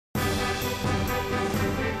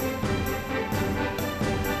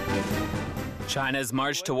China's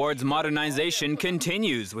march towards modernization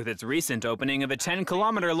continues with its recent opening of a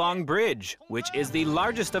 10-kilometer-long bridge, which is the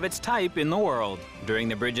largest of its type in the world. During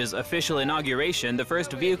the bridge's official inauguration, the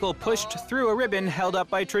first vehicle pushed through a ribbon held up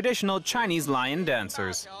by traditional Chinese lion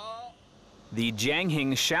dancers. The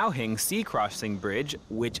Jiaxing-Shaoxing sea crossing bridge,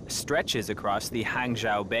 which stretches across the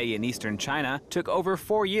Hangzhou Bay in eastern China, took over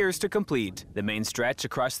 4 years to complete. The main stretch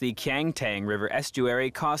across the Qiangtang River estuary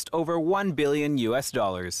cost over $1 billion.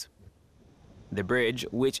 The bridge,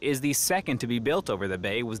 which is the second to be built over the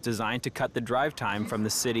bay, was designed to cut the drive time from the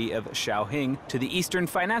city of Shaoxing to the eastern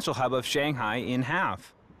financial hub of Shanghai in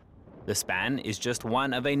half. The span is just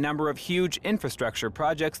one of a number of huge infrastructure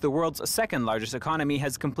projects the world's second largest economy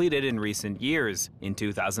has completed in recent years. In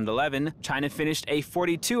 2011, China finished a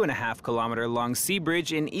 42.5-kilometer-long sea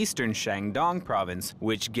bridge in eastern Shandong province,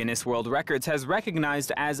 which Guinness World Records has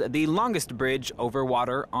recognized as the longest bridge over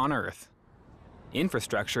water on Earth.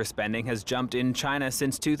 Infrastructure spending has jumped in China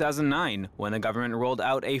since 2009, when the government rolled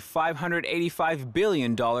out a $585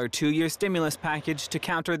 billion two-year stimulus package to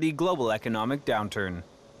counter the global economic downturn.